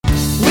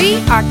We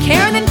are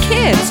Karen and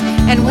Kids,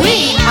 and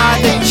we are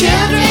the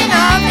children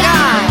of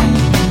God.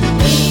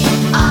 We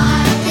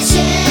are the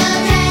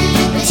children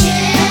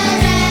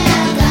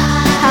of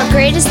God. How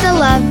great is the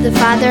love the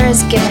Father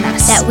has given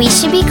us, That we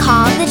should be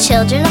called the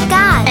children of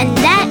God. and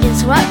that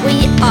is what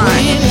we are.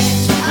 We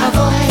lift our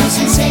voice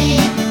and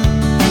sing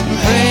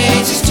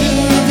praises to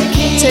the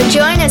King. So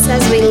join us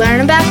as we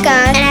learn about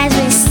God and as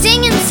we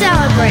sing and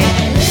celebrate.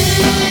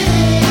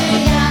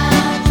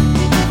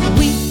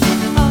 We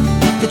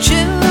are the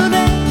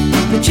children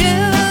of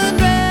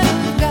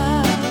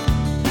God.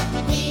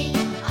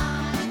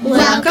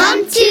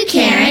 Welcome to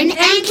Karen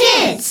and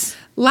Kids.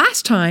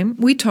 Last time,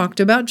 we talked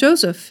about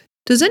Joseph.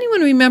 Does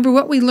anyone remember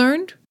what we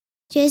learned?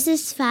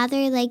 Joseph's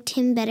father liked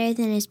him better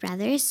than his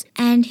brothers,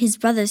 and his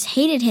brothers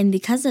hated him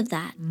because of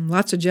that.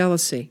 Lots of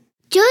jealousy.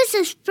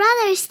 Joseph's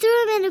brothers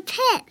threw him in a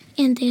pit,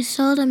 and they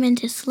sold him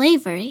into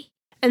slavery.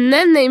 And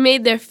then they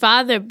made their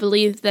father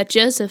believe that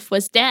Joseph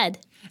was dead.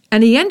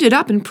 And he ended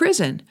up in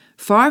prison,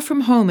 far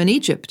from home in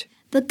Egypt.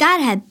 But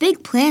God had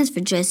big plans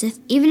for Joseph,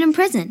 even in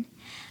prison.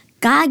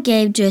 God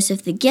gave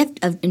Joseph the gift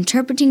of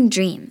interpreting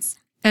dreams.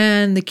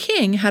 And the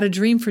king had a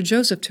dream for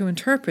Joseph to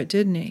interpret,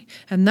 didn't he?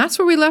 And that's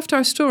where we left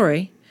our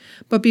story.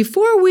 But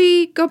before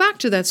we go back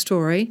to that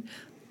story,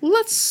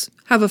 let's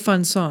have a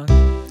fun song.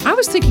 I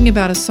was thinking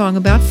about a song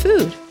about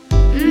food.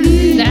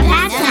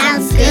 That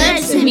sounds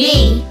good to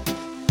me.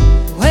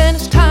 When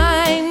it's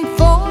time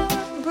for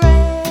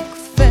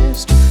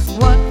breakfast,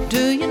 what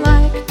do you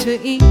like to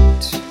eat?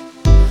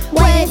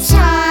 When it's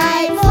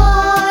time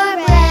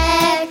for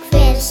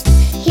breakfast,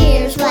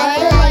 here's what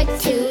I like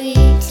to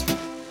eat.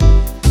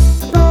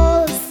 A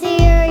bowl of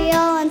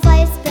cereal and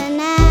sliced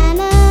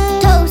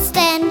bananas, Toast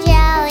and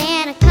jelly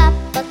and a cup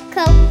of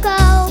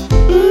cocoa.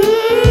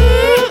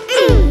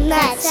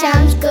 That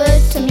sounds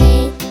good to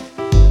me.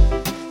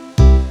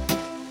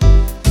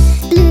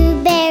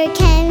 blueberry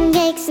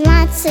pancakes and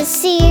lots of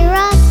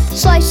syrup,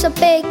 Slice of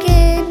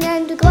bacon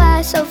and a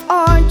glass of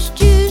orange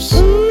juice.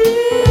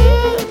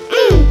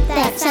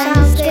 That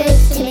sounds good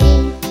to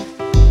me.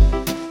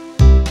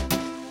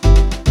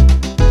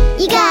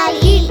 You gotta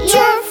eat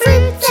your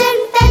fruits and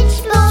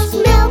vegetables,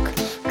 milk,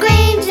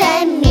 grains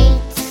and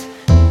meats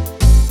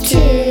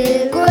to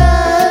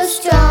grow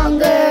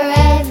stronger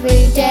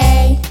every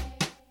day.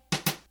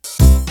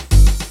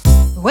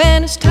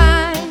 When it's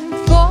time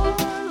for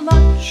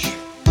lunch,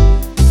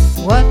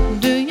 what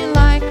do you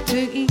like to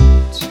eat?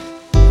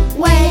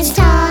 When it's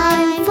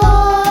time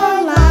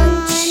for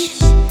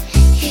lunch,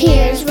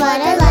 here's what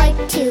I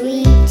like to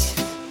eat.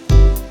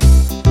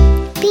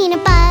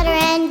 peanut butter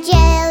and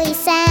jelly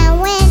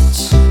sandwich,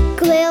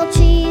 Grilled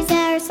cheese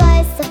and a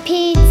slice of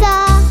pizza.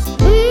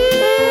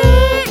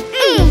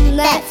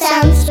 That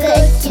sounds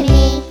good to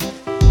me.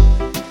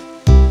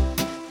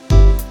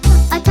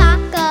 a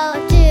taco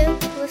or two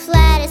with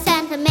lettuce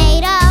and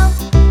tomato,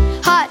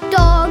 Hot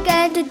dog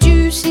and a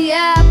juicy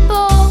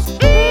apple.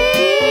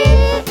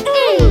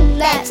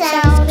 That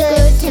sounds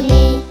good to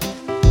me.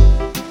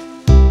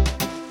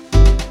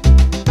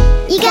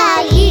 You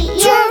gotta eat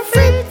your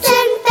fruits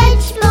and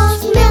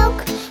vegetables,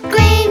 milk,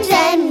 grains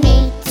and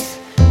meats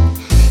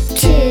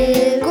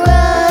to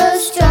grow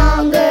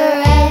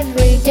stronger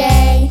every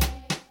day.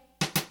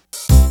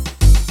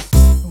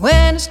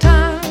 When it's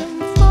time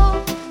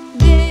for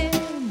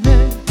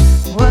dinner,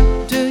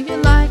 what do you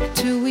like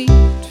to eat?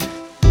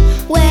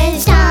 When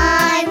it's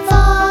time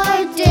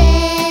for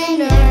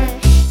dinner,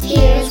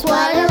 here's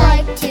what I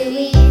like to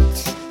eat.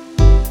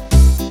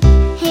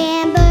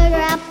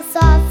 hamburger,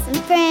 applesauce, and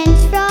french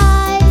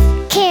fries,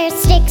 carrot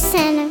sticks,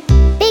 and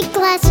a big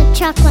glass of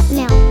chocolate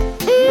milk.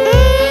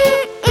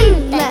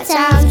 That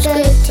sounds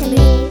good to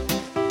me.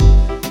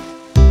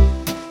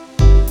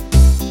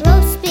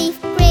 Roast beef,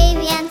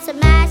 gravy, and some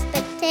mashed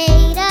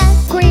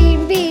potatoes.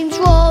 Green beans,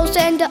 rolls,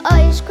 and an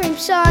ice cream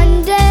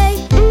sundae.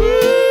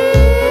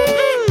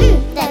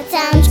 That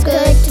sounds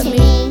good to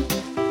me.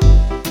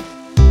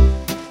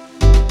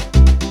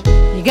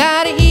 You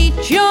gotta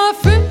eat your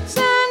fruits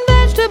and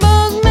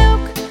vegetables,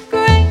 milk,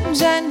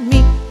 grains and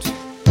meat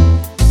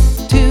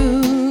to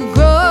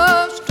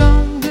grow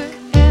stronger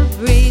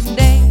every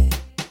day.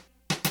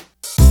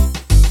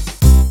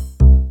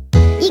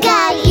 You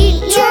gotta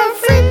eat your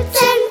fruits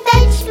and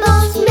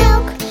vegetables,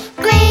 milk,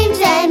 grains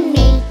and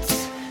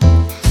meats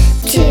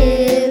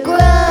to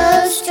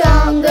grow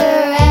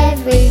stronger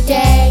every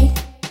day.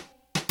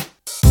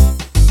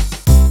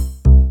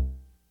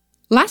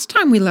 Last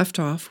time we left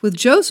off with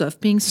Joseph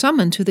being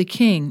summoned to the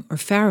king, or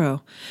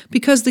Pharaoh,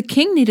 because the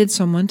king needed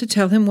someone to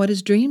tell him what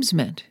his dreams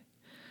meant.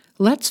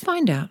 Let's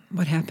find out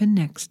what happened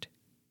next.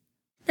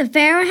 The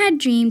Pharaoh had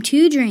dreamed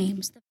 2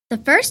 dreams. The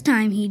first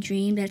time he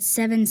dreamed that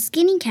 7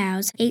 skinny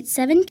cows ate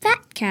 7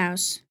 fat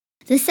cows.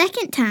 The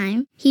second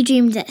time, he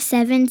dreamed that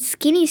 7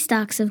 skinny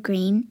stalks of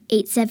grain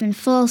ate 7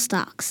 full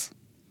stalks.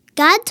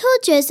 God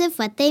told Joseph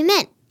what they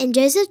meant, and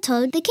Joseph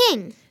told the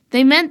king.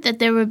 They meant that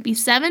there would be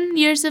 7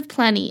 years of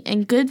plenty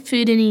and good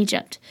food in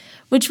Egypt,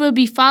 which would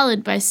be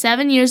followed by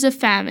 7 years of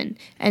famine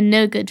and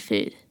no good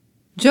food.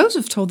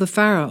 Joseph told the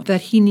Pharaoh that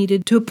he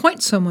needed to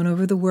appoint someone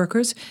over the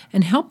workers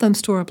and help them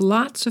store up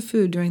lots of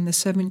food during the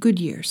 7 good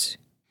years.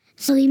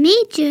 So he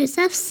made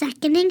Joseph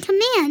second in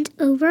command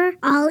over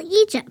all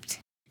Egypt.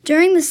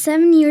 During the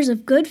 7 years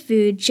of good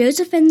food,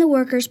 Joseph and the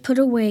workers put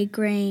away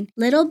grain,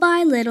 little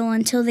by little,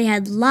 until they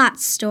had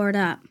lots stored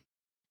up.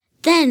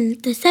 Then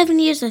the 7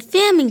 years of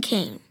famine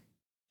came.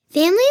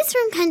 Families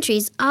from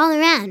countries all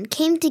around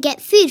came to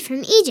get food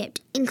from Egypt,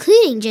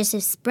 including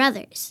Joseph's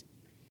brothers.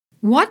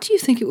 What do you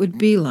think it would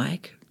be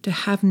like to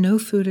have no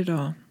food at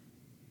all?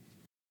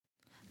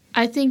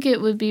 I think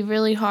it would be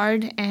really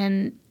hard,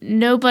 and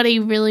nobody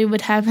really would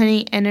have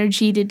any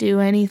energy to do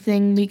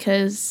anything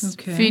because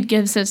food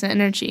gives us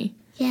energy.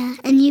 Yeah,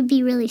 and you'd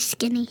be really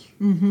skinny.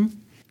 Mm-hmm.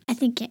 I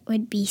think it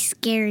would be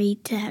scary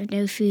to have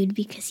no food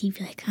because you'd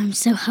be like, I'm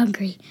so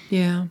hungry.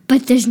 Yeah.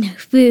 But there's no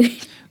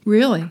food.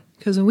 Really?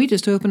 Because we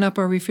just open up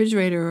our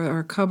refrigerator or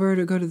our cupboard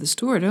or go to the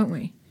store, don't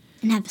we?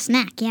 And have a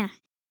snack, yeah.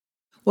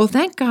 Well,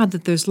 thank God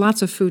that there's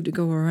lots of food to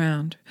go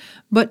around.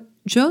 But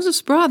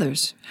Joseph's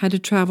brothers had to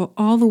travel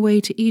all the way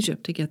to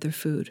Egypt to get their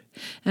food.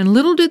 And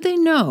little did they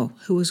know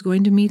who was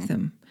going to meet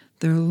them.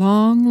 Their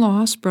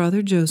long-lost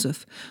brother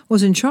Joseph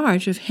was in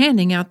charge of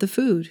handing out the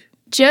food.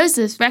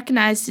 Joseph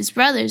recognized his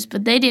brothers,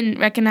 but they didn't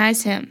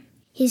recognize him.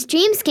 His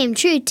dreams came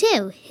true,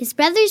 too. His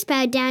brothers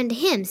bowed down to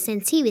him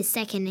since he was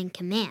second in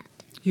command.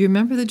 You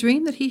remember the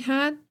dream that he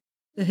had?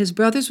 That his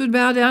brothers would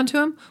bow down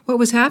to him? What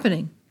was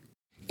happening?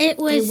 It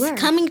was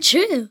coming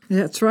true.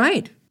 That's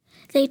right.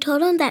 They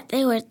told him that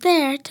they were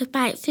there to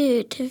buy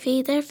food to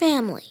feed their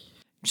family.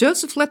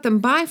 Joseph let them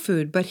buy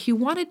food, but he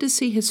wanted to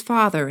see his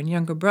father and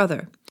younger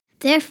brother.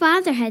 Their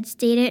father had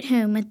stayed at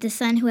home with the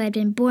son who had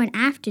been born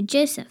after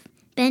Joseph,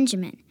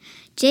 Benjamin.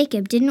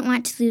 Jacob didn't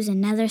want to lose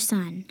another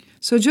son.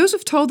 So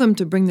Joseph told them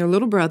to bring their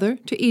little brother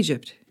to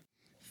Egypt.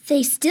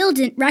 They still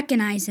didn't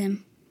recognize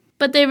him.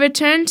 But they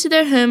returned to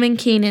their home in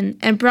Canaan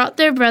and brought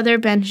their brother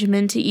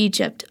Benjamin to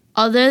Egypt,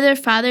 although their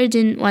father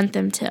didn't want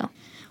them to.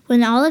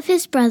 When all of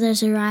his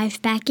brothers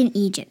arrived back in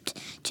Egypt,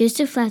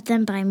 Joseph let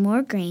them buy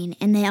more grain,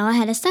 and they all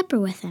had a supper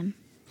with him.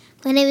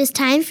 When it was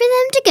time for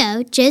them to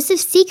go,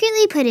 Joseph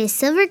secretly put his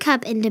silver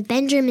cup into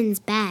Benjamin's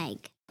bag.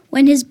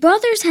 When his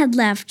brothers had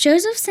left,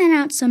 Joseph sent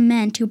out some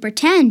men to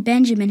pretend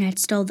Benjamin had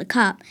stole the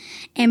cup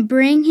and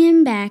bring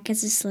him back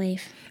as a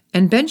slave.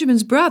 And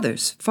Benjamin's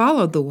brothers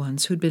followed the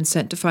ones who'd been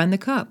sent to find the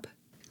cup.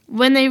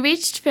 When they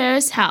reached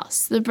Pharaoh's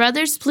house, the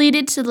brothers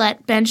pleaded to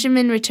let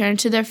Benjamin return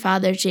to their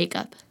father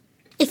Jacob.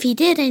 If he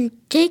didn't,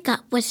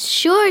 Jacob was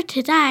sure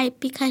to die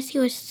because he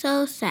was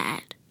so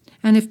sad.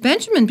 And if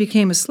Benjamin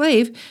became a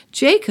slave,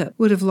 Jacob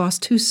would have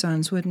lost 2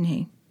 sons, wouldn't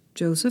he?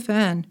 Joseph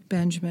and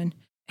Benjamin.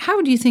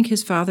 How do you think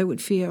his father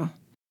would feel?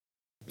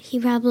 He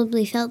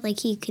probably felt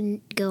like he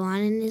couldn't go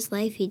on in his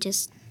life. He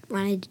just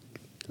wanted to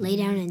lay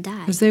down and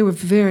die. Because they were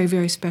very,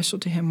 very special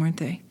to him, weren't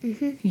they?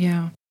 Mm-hmm.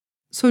 Yeah.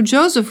 So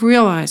Joseph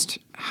realized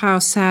how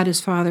sad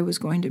his father was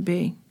going to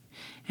be,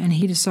 and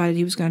he decided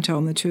he was going to tell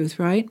him the truth,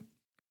 right?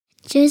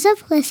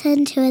 Joseph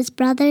listened to his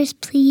brothers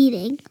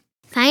pleading.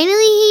 Finally,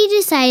 he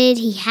decided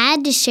he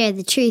had to share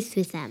the truth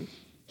with them.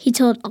 He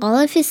told all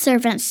of his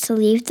servants to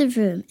leave the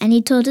room, and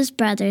he told his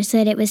brothers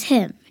that it was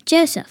him,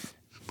 Joseph.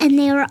 And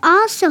they were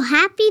all so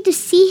happy to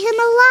see him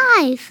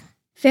alive.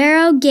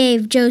 Pharaoh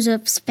gave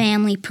Joseph's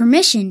family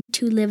permission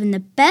to live in the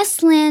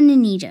best land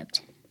in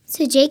Egypt.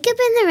 So Jacob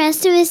and the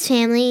rest of his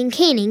family in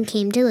Canaan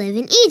came to live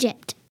in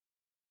Egypt.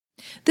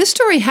 This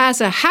story has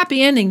a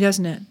happy ending,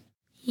 doesn't it?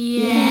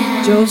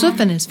 Yeah. Joseph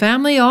and his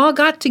family all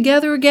got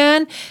together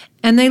again,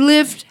 and they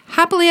lived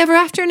happily ever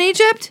after in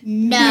Egypt?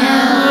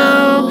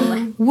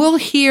 No. We'll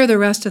hear the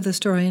rest of the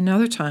story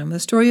another time, the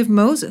story of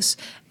Moses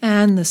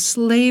and the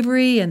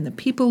slavery and the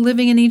people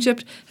living in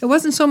Egypt. It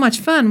wasn't so much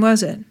fun,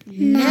 was it?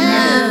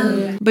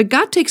 No. But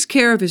God takes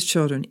care of his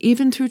children,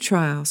 even through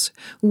trials.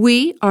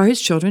 We are his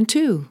children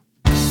too.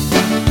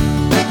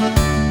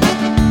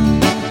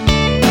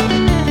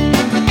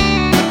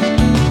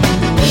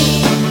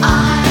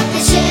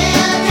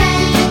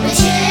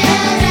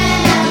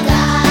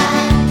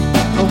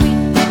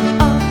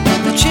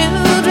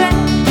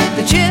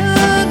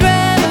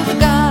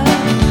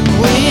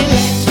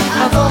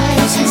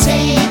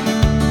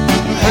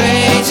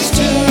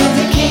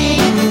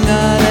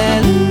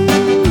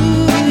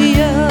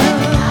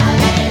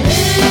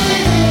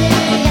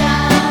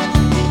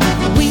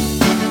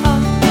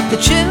 The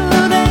children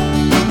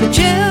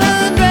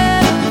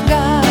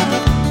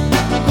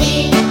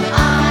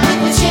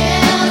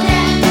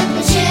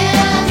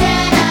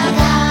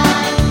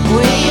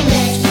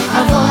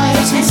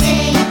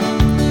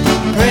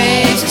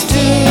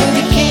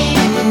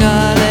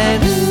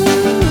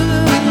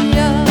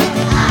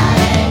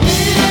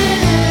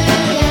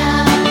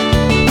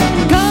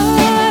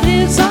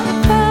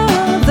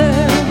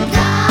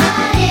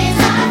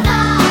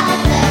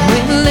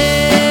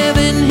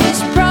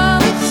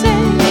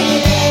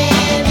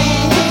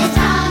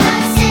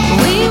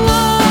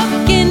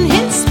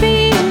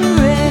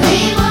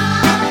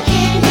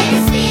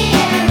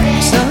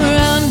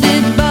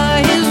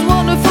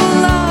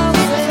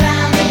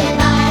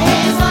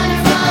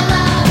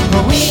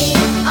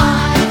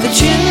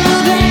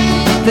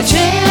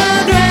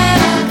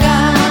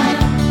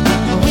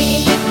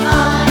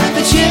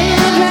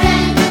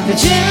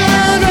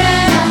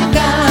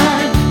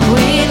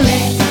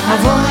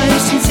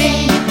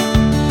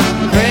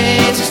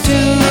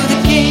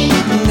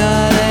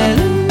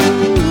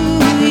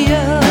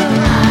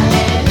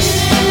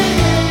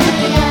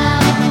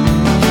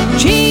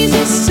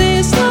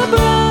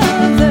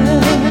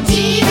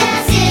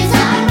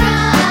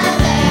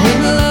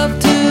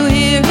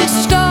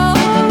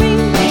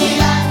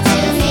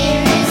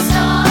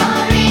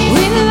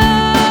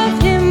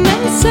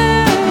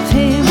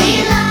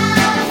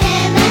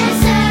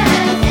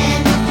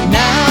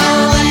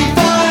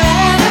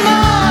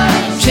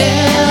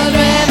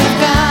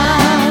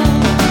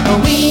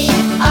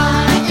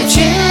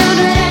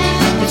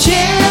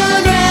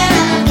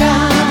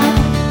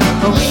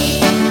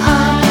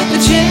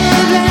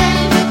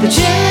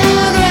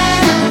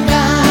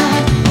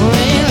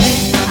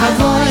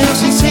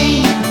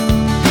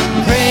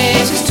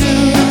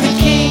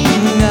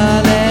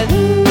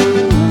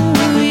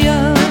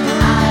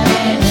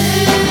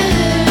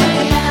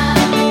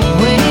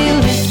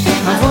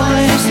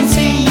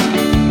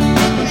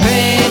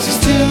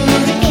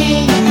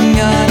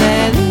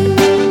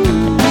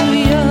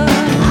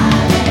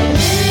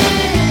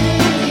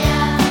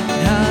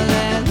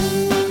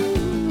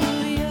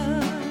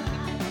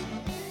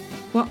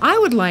Well, I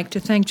would like to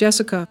thank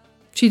Jessica.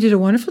 She did a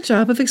wonderful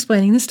job of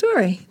explaining the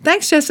story.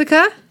 Thanks,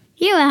 Jessica.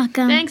 You're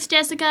welcome. Thanks,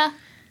 Jessica.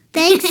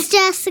 Thanks,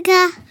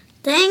 Jessica.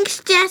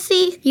 Thanks,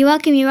 Jessie. You're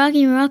welcome, you're welcome,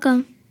 you're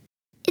welcome.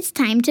 It's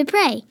time to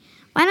pray.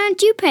 Why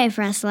don't you pray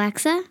for us,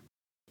 Alexa?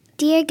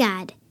 Dear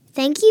God,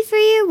 thank you for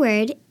your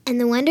word and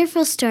the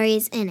wonderful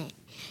stories in it.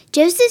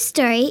 Joseph's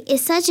story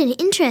is such an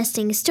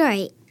interesting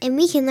story, and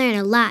we can learn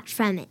a lot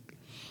from it.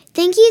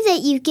 Thank you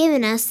that you've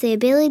given us the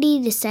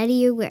ability to study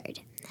your word.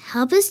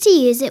 Help us to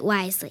use it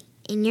wisely.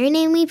 In your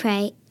name we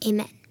pray,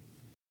 amen.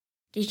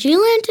 Did you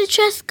learn to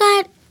trust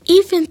God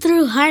even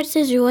through hard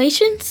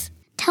situations?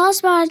 Tell us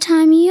about a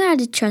time you had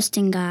to trust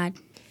in God.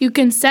 You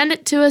can send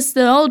it to us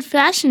the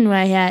old-fashioned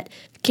way at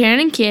Karen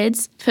and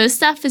Kids,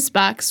 Post Office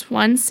Box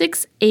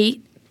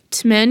 168,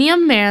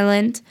 Timonium,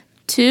 Maryland,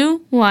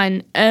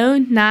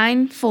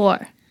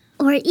 21094.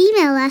 Or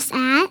email us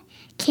at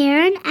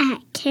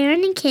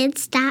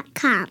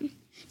Karen@KarenandKids.com.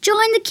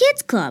 Join the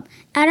Kids Club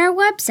at our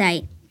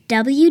website,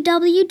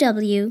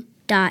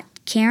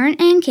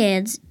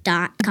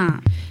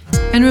 www.karenandkids.com.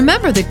 And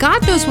remember that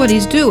God knows what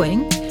He's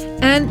doing,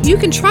 and you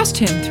can trust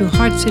Him through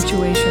hard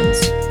situations.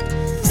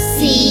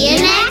 See you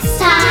next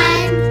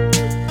time.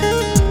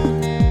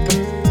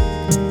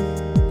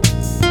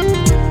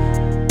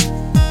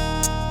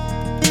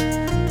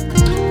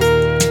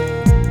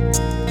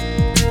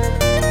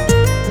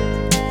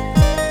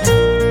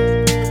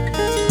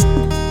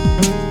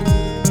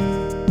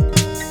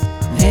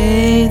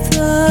 May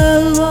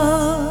the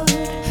Lord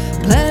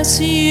bless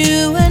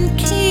you and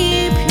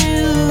keep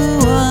you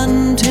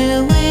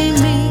until we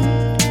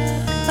meet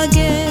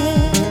again.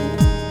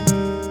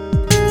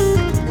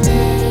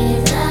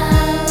 May the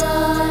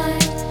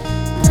Lord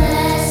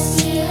bless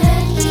you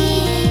and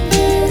keep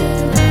you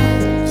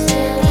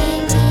until we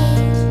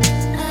meet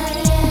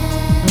again.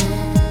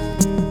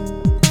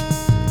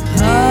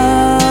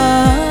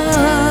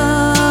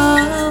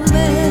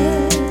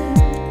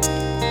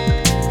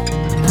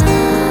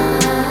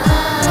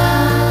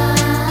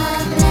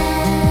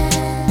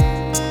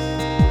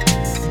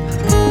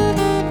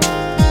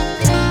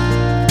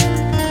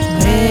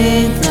 May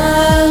the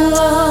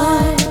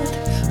Lord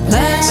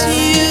bless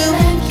you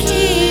and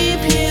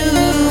keep you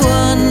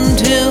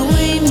until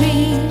we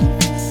meet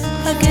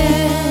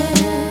again.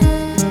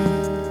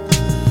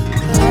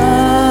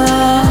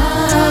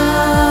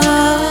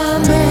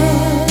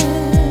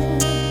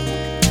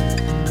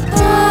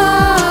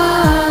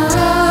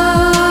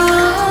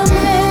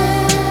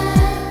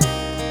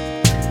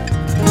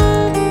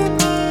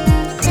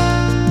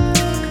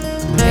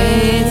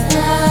 May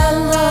the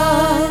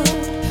Lord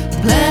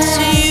bless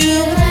you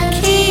and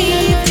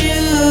keep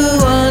you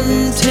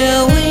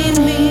until we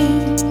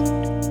meet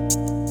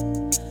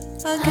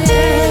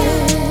again.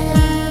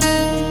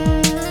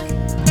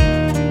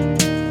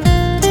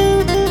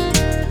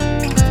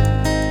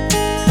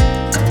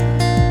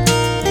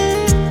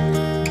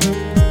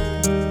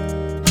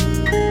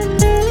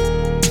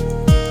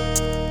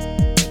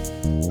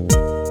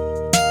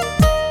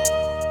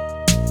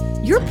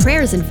 Your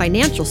prayers and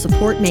financial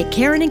support make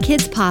Karen and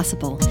Kids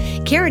possible.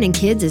 Karen and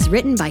Kids is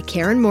written by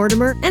Karen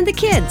Mortimer and the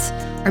kids.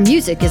 Our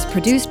music is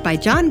produced by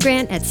John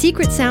Grant at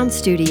Secret Sound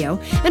Studio,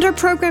 and our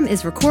program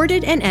is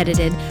recorded and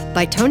edited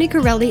by Tony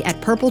Corelli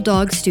at Purple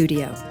Dog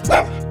Studio.